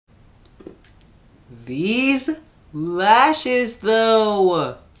these lashes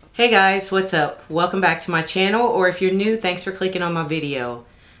though. Hey guys, what's up? Welcome back to my channel, or if you're new, thanks for clicking on my video.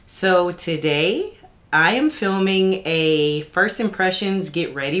 So today I am filming a first impressions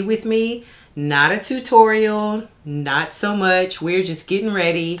get ready with me. Not a tutorial, not so much. We're just getting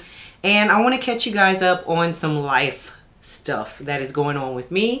ready, and I want to catch you guys up on some life stuff that is going on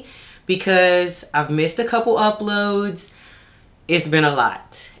with me because I've missed a couple uploads. It's been a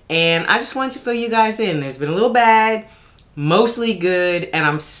lot, and I just wanted to fill you guys in. It's been a little bad, mostly good, and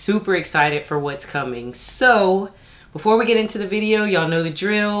I'm super excited for what's coming. So before we get into the video, y'all know the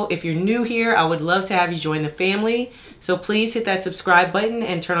drill. If you're new here, I would love to have you join the family. So please hit that subscribe button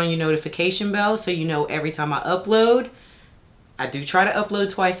and turn on your notification bell so you know every time I upload. I do try to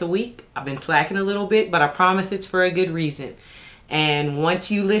upload twice a week. I've been slacking a little bit, but I promise it's for a good reason. And once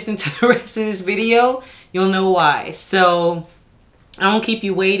you listen to the rest of this video, you'll know why. So I won't keep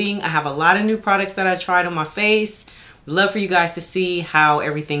you waiting. I have a lot of new products that I tried on my face. Would love for you guys to see how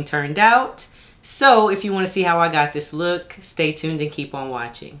everything turned out. So if you want to see how I got this look, stay tuned and keep on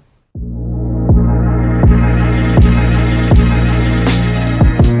watching.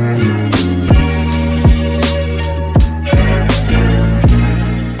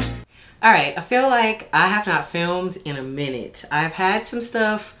 Alright, I feel like I have not filmed in a minute. I've had some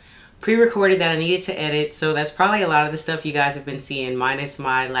stuff pre-recorded that I needed to edit, so that's probably a lot of the stuff you guys have been seeing, minus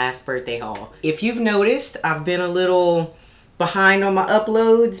my last birthday haul. If you've noticed, I've been a little behind on my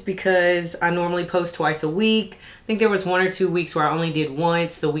uploads because I normally post twice a week. I think there was 1 or 2 weeks where I only did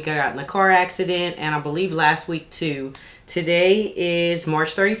once, the week I got in a car accident, and I believe last week too. Today is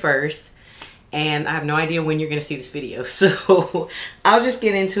March 31st. And I have no idea when you're going to see this video, so I'll just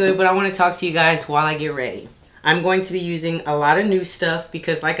get into it, but I want to talk to you guys while I get ready. I'm going to be using a lot of new stuff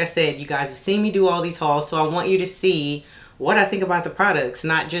because, like I said, you guys have seen me do all these hauls, so I want you to see what I think about the products,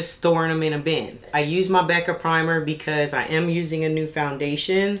 not just storing them in a bin. I use my Becca primer because I am using a new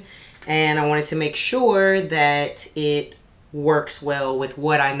foundation, and I wanted to make sure that it works well with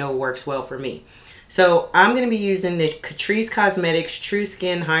what I know works well for me. So I'm going to be using the Catrice Cosmetics True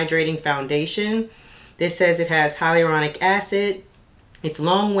Skin Hydrating Foundation. This says it has hyaluronic acid. It's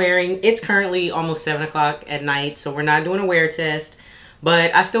long wearing. It's currently almost 7 o'clock at night, so we're not doing a wear test.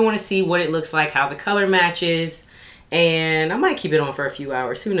 But I still want to see what it looks like, how the color matches. And I might keep it on for a few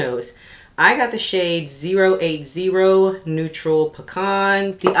hours. Who knows? I got the shade 080 Neutral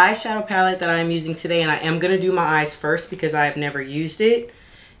Pecan. The eyeshadow palette that I'm using today, and I am going to do my eyes first because I have never used it,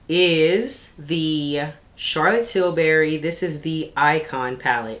 is the Charlotte Tilbury. This is the Icon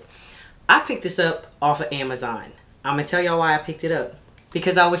palette. I picked this up off of Amazon. I'm gonna tell y'all why I picked it up.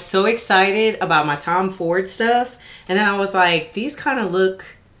 Because I was so excited about my Tom Ford stuff, and then I was like, these kind of look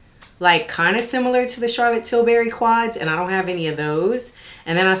like kind of similar to the Charlotte Tilbury quads, and I don't have any of those.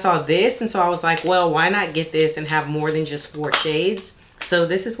 And then I saw this, and so I was like, well, why not get this and have more than just 4 shades? So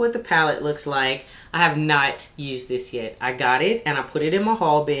this is what the palette looks like. I have not used this yet. I got it and I put it in my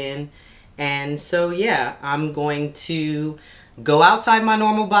haul bin. And so yeah, I'm going to go outside my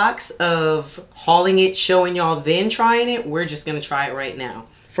normal box of hauling it, showing y'all, then trying it. We're just going to try it right now.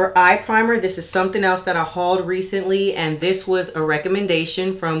 For eye primer, this is something else that I hauled recently, and this was a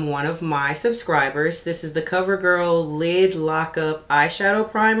recommendation from one of my subscribers. This is the Covergirl Lid Lockup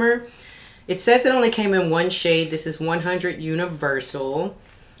Eyeshadow Primer. It says it only came in 1 shade. This is 100 Universal.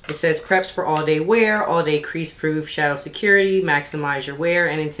 It says preps for all day wear, all day crease proof, shadow security, maximize your wear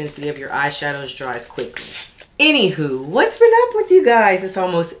and intensity of your eyeshadows, dries quickly. Anywho, what's been up with you guys? It's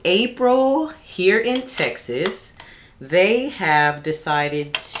almost April here in Texas. They have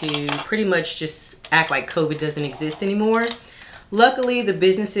decided to pretty much just act like COVID doesn't exist anymore. Luckily, the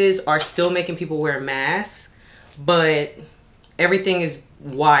businesses are still making people wear masks, but everything is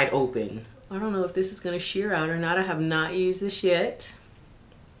wide open. I don't know if this is going to shear out or not. I have not used this yet.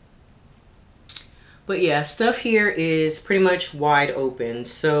 But yeah, stuff here is pretty much wide open.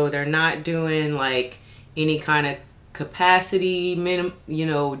 So they're not doing like any kind of capacity you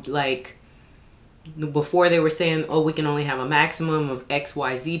know, like before they were saying, oh, we can only have a maximum of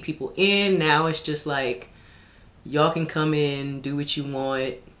XYZ people in. Now it's just like, y'all can come in, do what you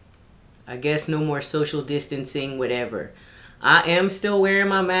want. I guess no more social distancing, whatever. I am still wearing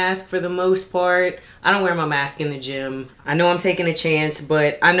my mask for the most part. I don't wear my mask in the gym. I know I'm taking a chance,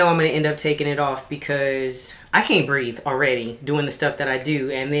 but I know I'm going to end up taking it off because I can't breathe already doing the stuff that I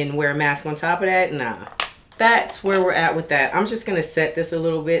do, and then wear a mask on top of that. Nah. That's where we're at with that. I'm just going to set this a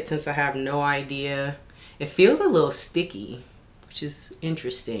little bit since I have no idea. It feels a little sticky, which is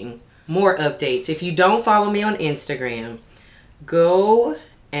interesting. More updates. If you don't follow me on Instagram, go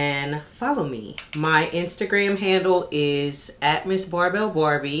and follow me. My Instagram handle is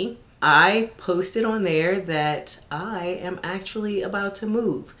 @MissBarbellBarbie. I posted on there that I am actually about to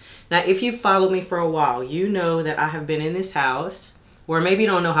move. Now, if you've followed me for a while, you know that I have been in this house, or maybe you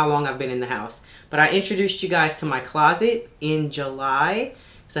don't know how long I've been in the house, but I introduced you guys to my closet in July,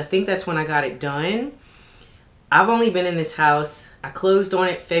 because I think that's when I got it done. I've only been in this house, I closed on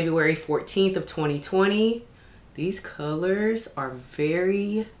it February 14th of 2020. These colors are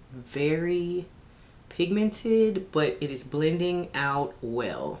very, very pigmented, but it is blending out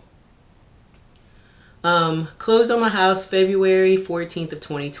well. Closed on my house February 14th of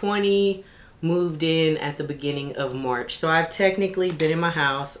 2020, moved in at the beginning of March. So I've technically been in my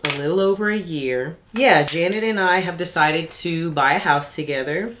house a little over a year. Yeah, Janet and I have decided to buy a house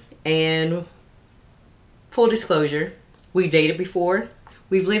together, and full disclosure, we've dated before,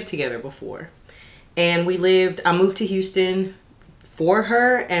 we've lived together before. And I moved to Houston for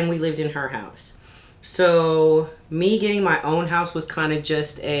her, and we lived in her house. So me getting my own house was kind of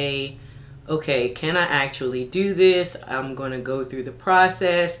just okay, can I actually do this? I'm going to go through the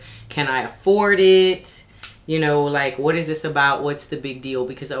process. Can I afford it? You know, like, what is this about? What's the big deal?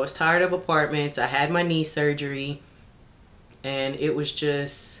 Because I was tired of apartments. I had my knee surgery, and it was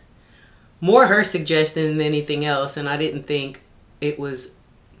just more her suggestion than anything else. And I didn't think it was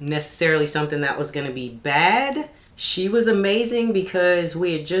necessarily something that was going to be bad. She was amazing because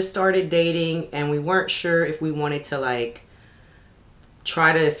we had just started dating, and we weren't sure if we wanted to like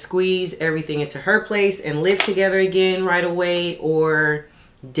try to squeeze everything into her place and live together again right away, or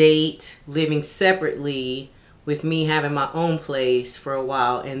date living separately with me having my own place for a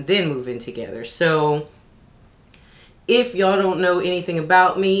while and then move in together. So if y'all don't know anything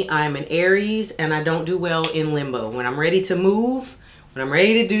about me, I'm an Aries, and I don't do well in limbo. When I'm ready to move, when I'm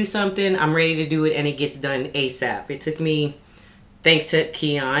ready to do something, I'm ready to do it, and it gets done ASAP. It took me, thanks to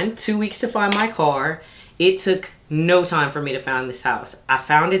Pecan, 2 weeks to find my car. It took no time for me to find this house. I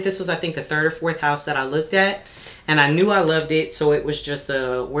found it. This was, I think, the third or fourth house that I looked at, and I knew I loved it. So it was just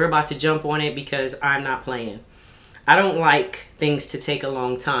we're about to jump on it because I'm not playing. I don't like things to take a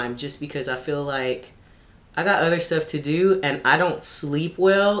long time just because I feel like I got other stuff to do, and I don't sleep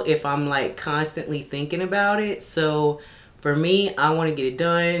well if I'm like constantly thinking about it. So for me, I want to get it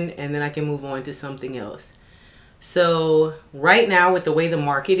done, and then I can move on to something else. So right now, with the way the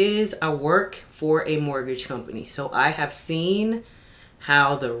market is, I work for a mortgage company. So I have seen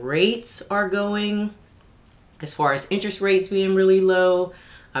how the rates are going as far as interest rates being really low.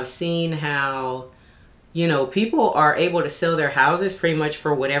 I've seen how, you know, people are able to sell their houses pretty much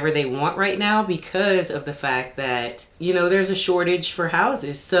for whatever they want right now because of the fact that, you know, there's a shortage for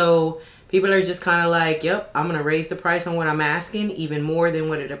houses. So people are just kind of like, yep, I'm going to raise the price on what I'm asking even more than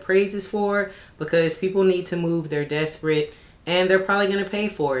what it appraises for, because people need to move, they're desperate, and they're probably going to pay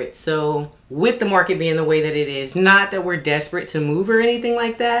for it. So with the market being the way that it is, not that we're desperate to move or anything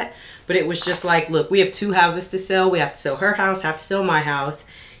like that, but it was just like, look, we have two houses to sell. We have to sell her house, have to sell my house,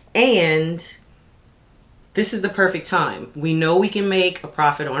 and this is the perfect time. We know we can make a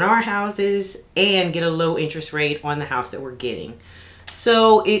profit on our houses and get a low interest rate on the house that we're getting.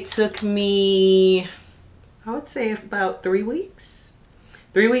 So it took me, I would say, about 3 weeks.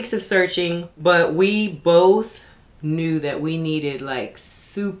 3 weeks of searching, but we both knew that we needed like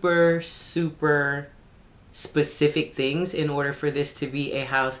super, super specific things in order for this to be a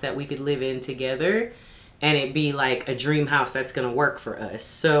house that we could live in together and it be like a dream house that's gonna work for us.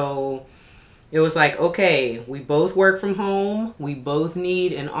 So it was like, okay, we both work from home. We both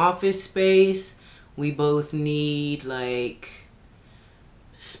need an office space. We both need like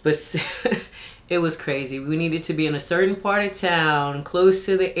specific. It was crazy. We needed to be in a certain part of town, close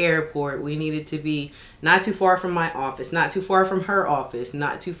to the airport. We needed to be not too far from my office, not too far from her office,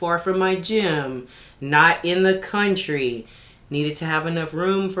 not too far from my gym, not in the country. Needed to have enough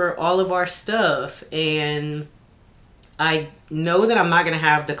room for all of our stuff. And I know that I'm not going to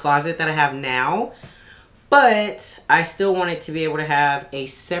have the closet that I have now, but I still wanted to be able to have a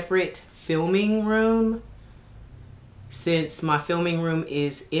separate filming room since my filming room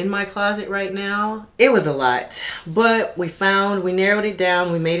is in my closet right now. It was a lot, but we narrowed it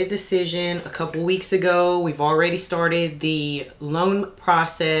down. We made a decision a couple weeks ago. We've already started the loan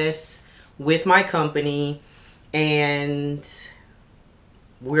process with my company, and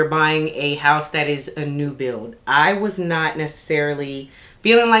we're buying a house that is a new build. I was not necessarily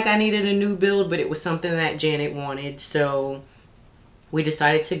feeling like I needed a new build, but it was something that Janet wanted, so we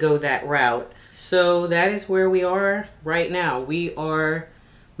decided to go that route. So that is where we are right now. We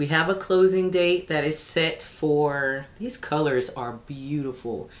have a closing date that is set for, these colors are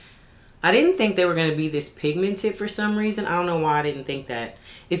beautiful. I didn't think they were going to be this pigmented for some reason. I don't know why I didn't think that.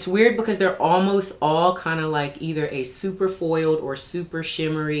 It's weird because they're almost all kind of like either a super foiled or super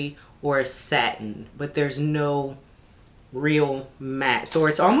shimmery or a satin, but there's no real matte. So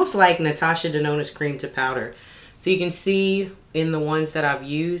it's almost like Natasha Denona's cream to powder. So you can see in the ones that I've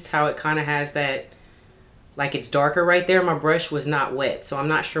used how it kind of has that, like it's darker right there. My brush was not wet, so I'm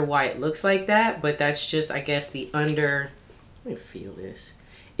not sure why it looks like that, but that's just, I guess, the under. Let me feel this.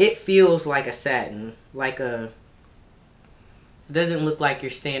 It feels like a satin, like a, it doesn't look like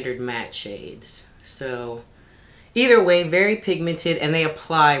your standard matte shades. So either way, very pigmented, and they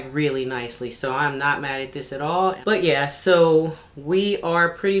apply really nicely, so I'm not mad at this at all. But yeah, so we are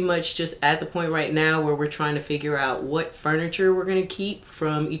pretty much just at the point right now where we're trying to figure out what furniture we're gonna keep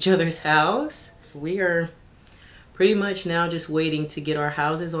from each other's house. So we are pretty much now just waiting to get our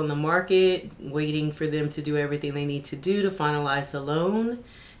houses on the market, waiting for them to do everything they need to do to finalize the loan.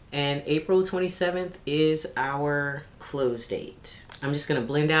 And April 27th is our close date. I'm just gonna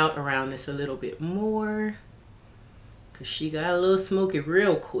blend out around this a little bit more, she got a little smoky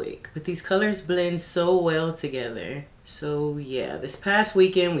real quick, but these colors blend so well together. So yeah, this past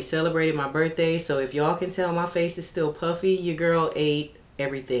weekend we celebrated my birthday, so if y'all can tell my face is still puffy, your girl ate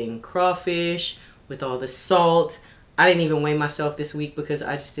everything. Crawfish with all the salt. I didn't even weigh myself this week because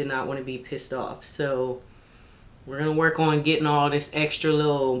I just did not want to be pissed off. So we're gonna work on getting all this extra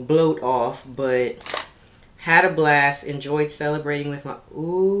little bloat off, but had a blast, enjoyed celebrating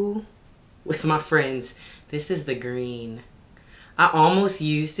with my friends. This is the green. I almost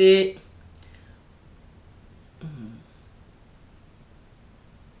used it.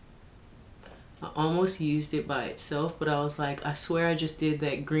 I almost used it by itself, but I was like, I swear I just did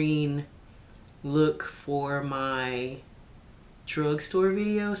that green look for my drugstore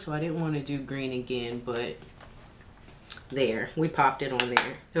video, so I didn't want to do green again, but there, we popped it on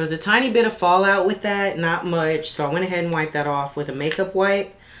there. There was a tiny bit of fallout with that, not much, so I went ahead and wiped that off with a makeup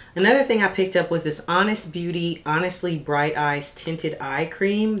wipe. Another thing I picked up was this Honest Beauty Honestly Bright Eyes Tinted Eye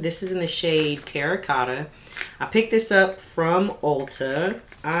Cream. This is in the shade Terracotta. I picked this up from Ulta.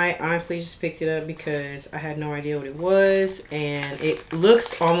 I honestly just picked it up because I had no idea what it was, and it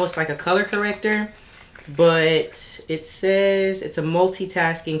looks almost like a color corrector, but it says it's a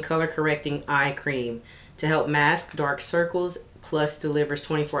multitasking color correcting eye cream to help mask dark circles, plus delivers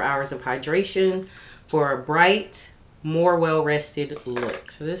 24 hours of hydration for a bright, more well-rested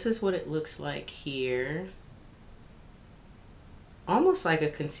look. So this is what it looks like here. Almost like a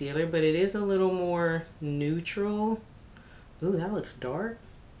concealer, but it is a little more neutral. Ooh, that looks dark.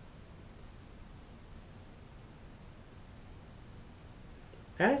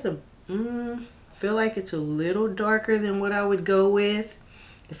 That is a, feel like it's a little darker than what I would go with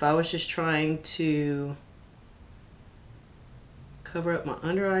if I was just trying to cover up my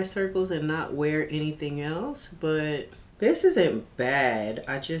under eye circles and not wear anything else. But this isn't bad.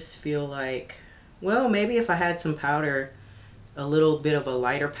 I just feel like, well, maybe if I had some powder, a little bit of a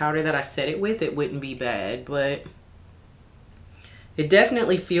lighter powder that I set it with, it wouldn't be bad. But it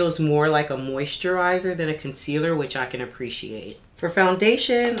definitely feels more like a moisturizer than a concealer, which I can appreciate. For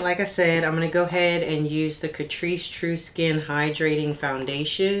foundation, like I said, I'm going to go ahead and use the Catrice True Skin Hydrating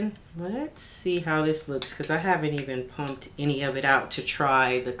Foundation. Let's see how this looks, because I haven't even pumped any of it out to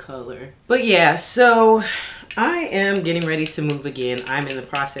try the color. But yeah, so I am getting ready to move again. I'm in the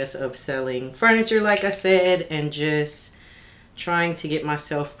process of selling furniture, like I said, and just trying to get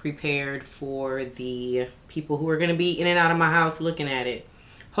myself prepared for the people who are going to be in and out of my house looking at it.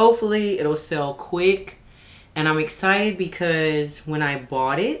 Hopefully it'll sell quick. And I'm excited because when I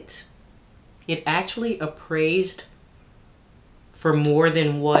bought it, it actually appraised for more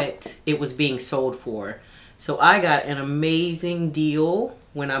than what it was being sold for. So I got an amazing deal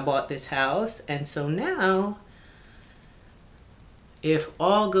when I bought this house. And so now, if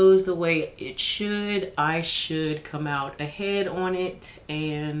all goes the way it should, I should come out ahead on it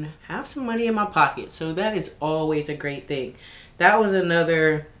and have some money in my pocket. So that is always a great thing. That was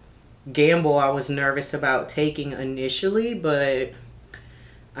another gamble I was nervous about taking initially, but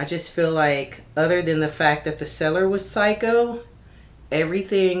I just feel like, other than the fact that the seller was psycho,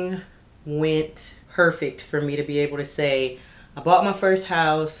 everything went perfect for me to be able to say, I bought my first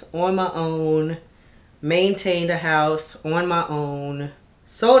house on my own, maintained a house on my own,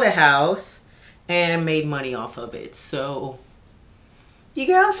 sold a house, and made money off of it. So your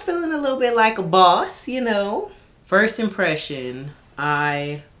girl's feeling a little bit like a boss, you know. First impression,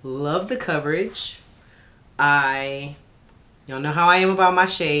 I love the coverage. Y'all know how I am about my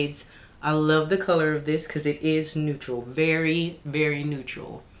shades. I love the color of this because it is neutral, very, very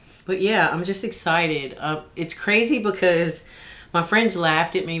neutral. But yeah, I'm just excited. It's crazy because my friends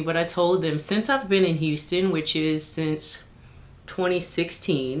laughed at me, but I told them since I've been in Houston, which is since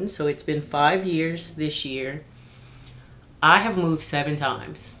 2016, so it's been 5 years this year, I have moved 7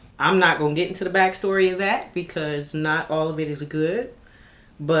 times. I'm not gonna get into the backstory of that because not all of it is good.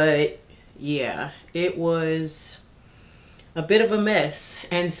 But yeah, it was a bit of a mess.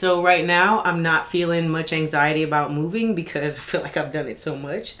 And so right now I'm not feeling much anxiety about moving because I feel like I've done it so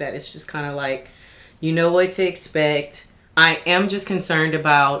much that it's just kind of like, you know what to expect. I am just concerned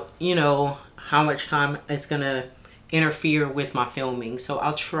about, you know, how much time it's gonna interfere with my filming. So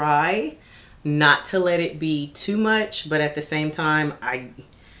I'll try not to let it be too much, but at the same time,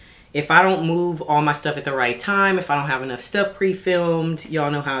 if I don't move all my stuff at the right time, if I don't have enough stuff pre-filmed,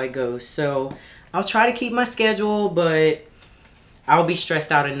 y'all know how it goes. So I'll try to keep my schedule, but I'll be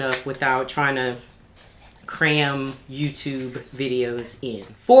stressed out enough without trying to cram YouTube videos in.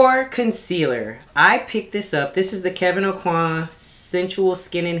 For concealer, I picked this up. This is the Kevyn Aucoin Sensual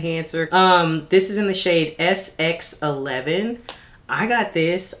Skin Enhancer. This is in the shade SX11. I got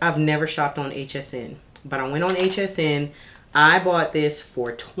this. I've never shopped on HSN, but I went on HSN. I bought this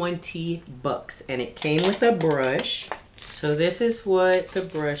for 20 bucks and it came with a brush. So this is what the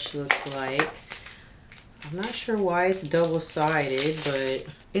brush looks like. I'm not sure why it's double-sided, but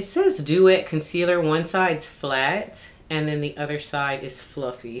it says Duet Concealer. One side's flat and then the other side is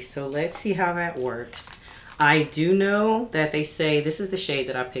fluffy. So let's see how that works. I do know that they say this is the shade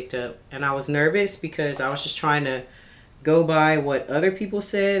that I picked up, and I was nervous because I was just trying to go by what other people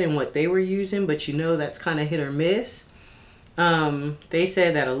said and what they were using, but you know that's kind of hit or miss. They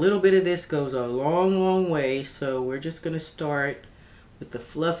said that a little bit of this goes a long way, so we're just gonna start with the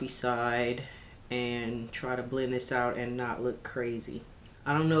fluffy side and try to blend this out and not look crazy.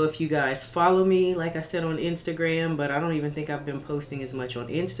 I don't know if you guys follow me, like I said, on Instagram, but I don't even think I've been posting as much on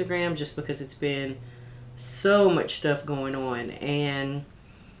Instagram just because it's been so much stuff going on. And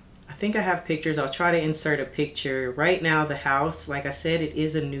I think I have pictures. I'll try to insert a picture. Right now the house, like I said, it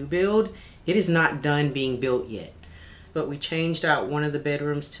is a new build. It is not done being built yet, but we changed out one of the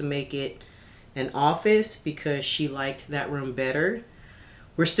bedrooms to make it an office because she liked that room better.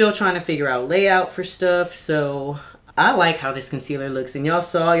 We're still trying to figure out layout for stuff, so I like how this concealer looks. And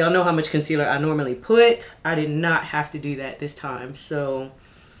y'all know how much concealer I normally put. I did not have to do that this time, so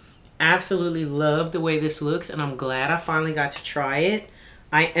absolutely love the way this looks, and I'm glad I finally got to try it.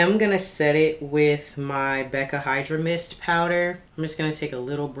 I am gonna set it with my Becca Hydra Mist powder. I'm just gonna take a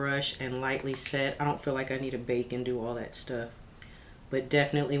little brush and lightly set. I don't feel like I need to bake and do all that stuff, but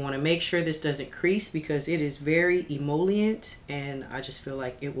definitely want to make sure this doesn't crease because it is very emollient, and I just feel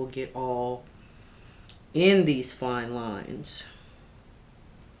like it will get all in these fine lines.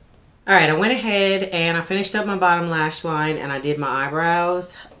 All right, I went ahead and I finished up my bottom lash line and I did my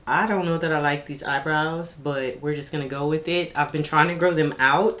eyebrows. I don't know that I like these eyebrows, but we're just gonna go with it. I've been trying to grow them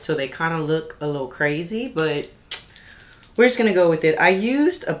out so they kind of look a little crazy, but we're just gonna go with it. I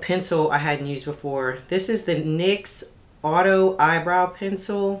used a pencil I hadn't used before. This is the NYX Auto Eyebrow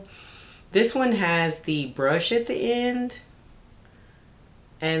Pencil. This one has the brush at the end,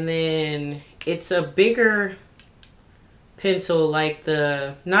 and then it's a bigger pencil, like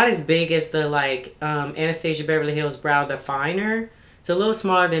not as big as the Anastasia Beverly Hills Brow Definer. It's a little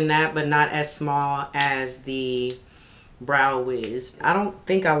smaller than that, but not as small as the Brow Wiz. I don't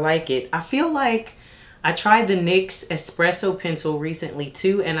think I like it. I feel like I tried the NYX Espresso pencil recently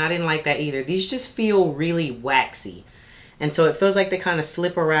too, and I didn't like that either. These just feel really waxy, and so it feels like they kind of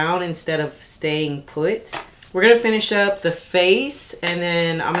slip around instead of staying put. We're gonna finish up the face, and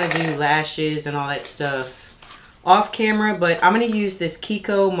then I'm gonna do lashes and all that stuff off camera, but I'm gonna use this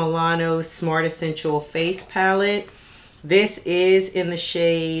Kiko Milano Smart Essential Face Palette. This is in the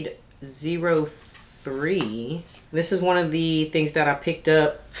shade 03. This is one of the things that I picked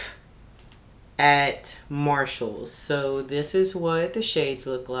up at Marshall's. So this is what the shades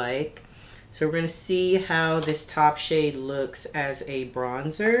look like. So we're going to see how this top shade looks as a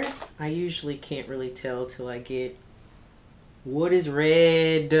bronzer. I usually can't really tell till I get what is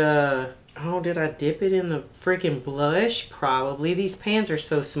red. Oh, did I dip it in the freaking blush? Probably. These pans are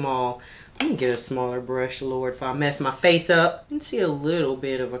so small. Let me get a smaller brush, Lord, if I mess my face up. You can see a little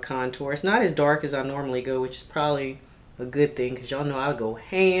bit of a contour. It's not as dark as I normally go, which is probably a good thing because y'all know I go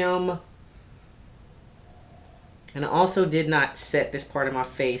ham. And I also did not set this part of my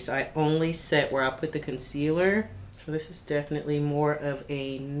face. I only set where I put the concealer. So this is definitely more of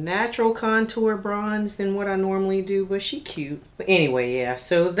a natural contour bronze than what I normally do, but she cute. But anyway, yeah,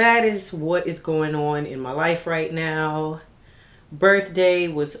 so that is what is going on in my life right now. Birthday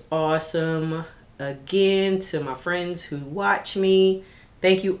was awesome. Again, to my friends who watch me,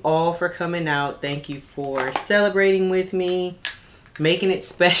 thank you all for coming out. Thank you for celebrating with me, making it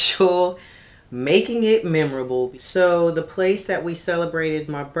special, making it memorable. So the place that we celebrated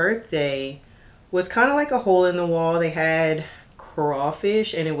my birthday was kind of like a hole in the wall. They had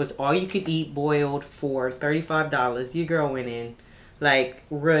crawfish, and it was all you could eat boiled for $35. Your girl went in like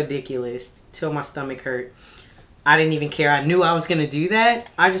ridiculous till my stomach hurt. I didn't even care. I knew I was gonna do that.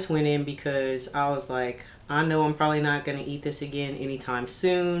 I just went in because I was like, I know I'm probably not gonna eat this again anytime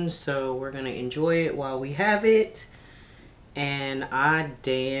soon, so we're gonna enjoy it while we have it. And I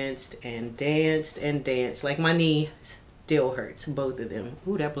danced and danced and danced. Like my knee still hurts, both of them.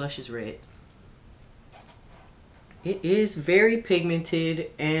 Ooh, that blush is red. It is very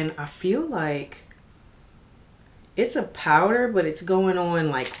pigmented, and I feel like it's a powder, but it's going on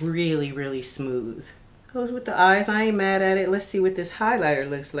like really, really smooth. Goes with the eyes. I ain't mad at it. Let's see what this highlighter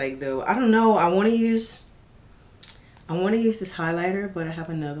looks like though. I don't know. I want to use this highlighter, but I have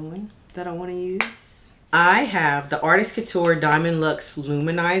another one that I want to use. I have the Artist Couture Diamond Luxe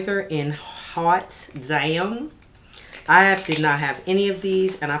Luminizer in Hot Damn. I did not have any of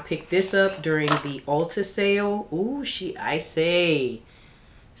these, and I picked this up during the Ulta sale. Ooh, she icy.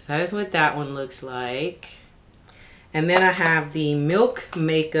 So that is what that one looks like. And then I have the Milk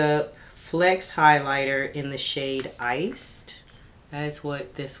Makeup Flex Highlighter in the shade Iced. That is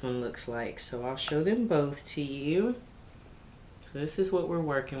what this one looks like. So I'll show them both to you. This is what we're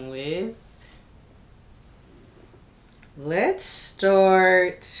working with. Let's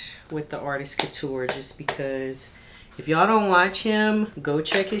start with the Artist Couture, just because if y'all don't watch him, go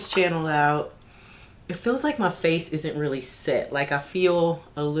check his channel out. It feels like my face isn't really set. Like I feel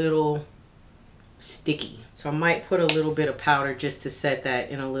a little sticky. So I might put a little bit of powder just to set that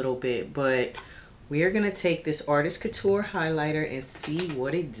in a little bit. But we are going to take this Artist Couture highlighter and see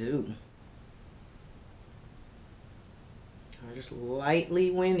what it do. I just lightly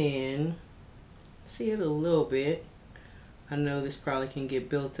went in. See it a little bit. I know this probably can get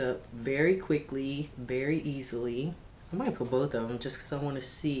built up very quickly, very easily. I might put both of them just because I want to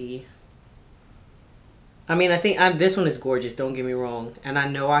see. I mean, I think this one is gorgeous, don't get me wrong. And I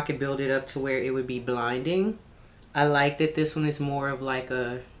know I could build it up to where it would be blinding. I like that this one is more of like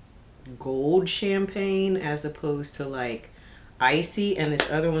a gold champagne as opposed to like icy. And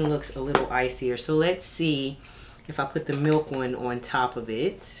this other one looks a little icier. So let's see if I put the milk one on top of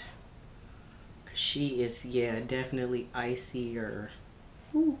it. She is, yeah, definitely icier.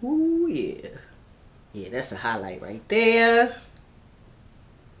 Ooh, yeah. Yeah, that's a highlight right there.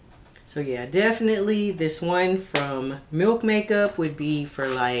 So yeah, definitely this one from Milk Makeup would be for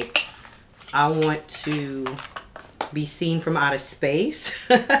like, I want to be seen from outer space.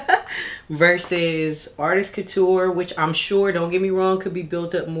 Versus Artist Couture, which I'm sure, don't get me wrong, could be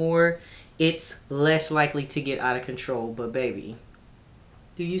built up more. It's less likely to get out of control. But baby,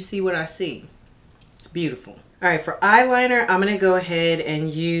 do you see what I see? It's beautiful. All right, for eyeliner, I'm gonna go ahead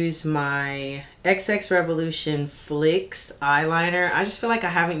and use my XX Revolution Flicks eyeliner. I just feel like I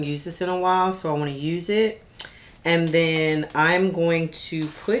haven't used this in a while, so I wanna use it. And then I'm going to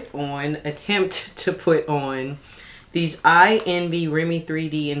attempt to put on these I Envy Remy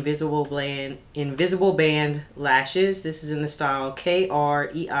 3D Invisible Band lashes. This is in the style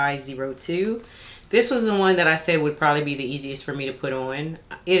KREI02. This was the one that I said would probably be the easiest for me to put on.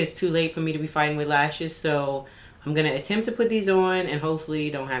 It is too late for me to be fighting with lashes, so I'm going to attempt to put these on and hopefully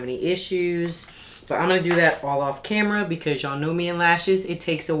don't have any issues. But I'm going to do that all off camera because y'all know me in lashes. It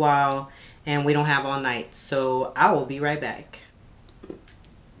takes a while and we don't have all night. So I will be right back.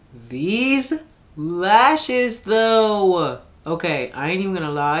 These lashes though. Okay, I ain't even going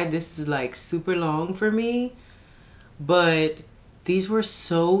to lie. This is like super long for me. But these were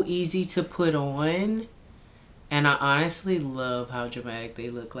so easy to put on, and I honestly love how dramatic they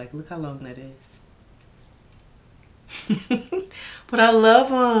look. Like, look how long that is. But I love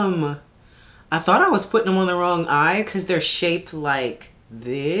them. I thought I was putting them on the wrong eye because they're shaped like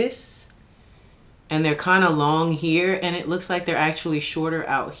this, and they're kind of long here, and it looks like they're actually shorter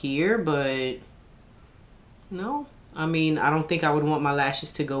out here, but no. I mean, I don't think I would want my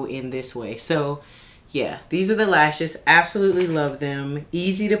lashes to go in this way. So yeah, these are the lashes. Absolutely love them.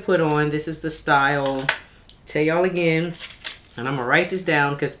 Easy to put on. This is the style. Tell y'all again, and I'm gonna write this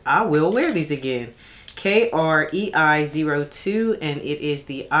down because I will wear these again. KREI02, and it is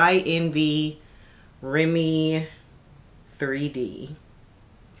the I Envy Remy 3D.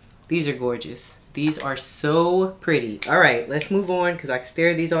 These are gorgeous. These are so pretty. All right, let's move on because I can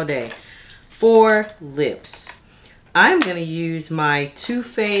stare at these all day. For lips, I'm going to use my Too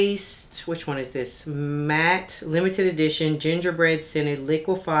Faced, which one is this? Matte Limited Edition Gingerbread Scented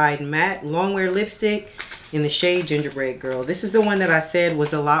Liquefied Matte Longwear Lipstick in the shade Gingerbread Girl. This is the one that I said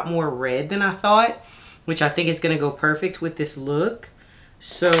was a lot more red than I thought, which I think is going to go perfect with this look.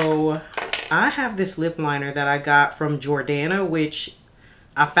 So I have this lip liner that I got from Jordana, which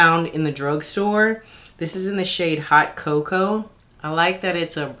I found in the drugstore. This is in the shade Hot Cocoa. I like that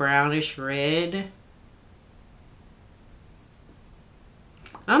it's a brownish red.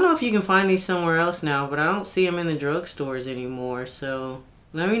 I don't know if you can find these somewhere else now, but I don't see them in the drugstores anymore. So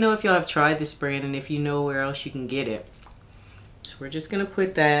let me know if y'all have tried this brand and if you know where else you can get it. So we're just going to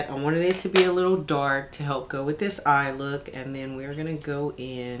put that. I wanted it to be a little dark to help go with this eye look. And then we're going to go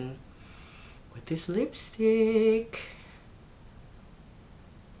in with this lipstick.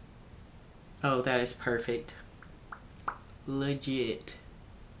 Oh, that is perfect. Legit.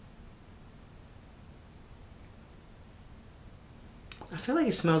 I feel like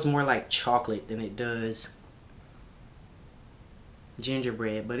it smells more like chocolate than it does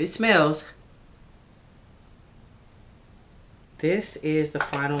gingerbread, but it smells. This is the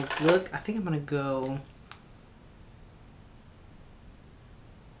final look. I think I'm gonna go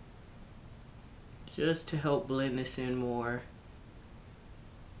just to help blend this in more.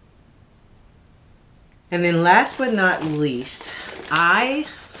 And then last but not least, I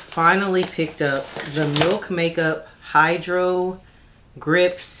finally picked up the Milk Makeup Hydro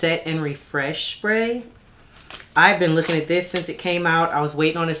Grip Set and Refresh Spray. I've been looking at this since it came out. I was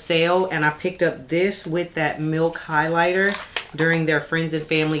waiting on a sale and I picked up this with that Milk highlighter during their Friends and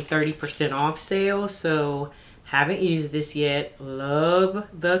Family 30% off sale. So haven't used this yet. Love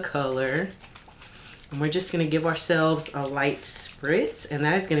the color. And we're just going to give ourselves a light spritz and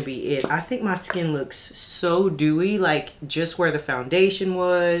that is going to be it. I think my skin looks so dewy, like just where the foundation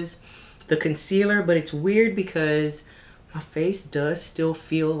was, the concealer, but it's weird because my face does still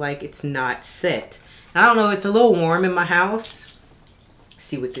feel like it's not set. I don't know, it's a little warm in my house.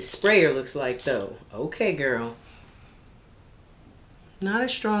 See what this sprayer looks like though. Okay, girl. Not a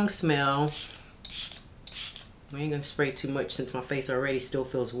strong smell. We ain't gonna spray too much since my face already still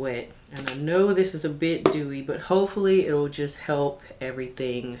feels wet. And I know this is a bit dewy, but hopefully it'll just help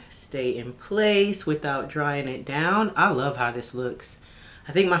everything stay in place without drying it down. I love how this looks.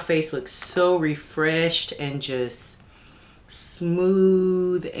 I think my face looks so refreshed and just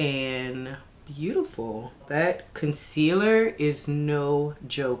smooth and beautiful. That concealer is no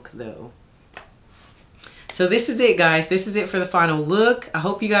joke though. So this is it, guys. This is it for the final look. I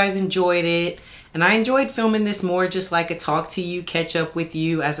hope you guys enjoyed it. And I enjoyed filming this more just like a talk to you, catch up with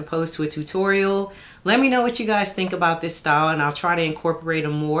you as opposed to a tutorial. Let me know what you guys think about this style and I'll try to incorporate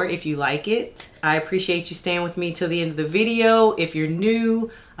them more if you like it. I appreciate you staying with me till the end of the video. If you're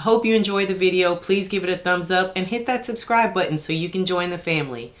new, I hope you enjoyed the video. Please give it a thumbs up and hit that subscribe button so you can join the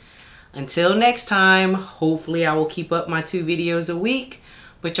family. Until next time, hopefully I will keep up my 2 videos a week.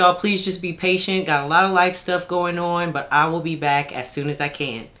 But y'all please just be patient. Got a lot of life stuff going on, but I will be back as soon as I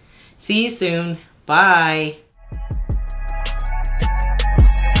can. See you soon. Bye.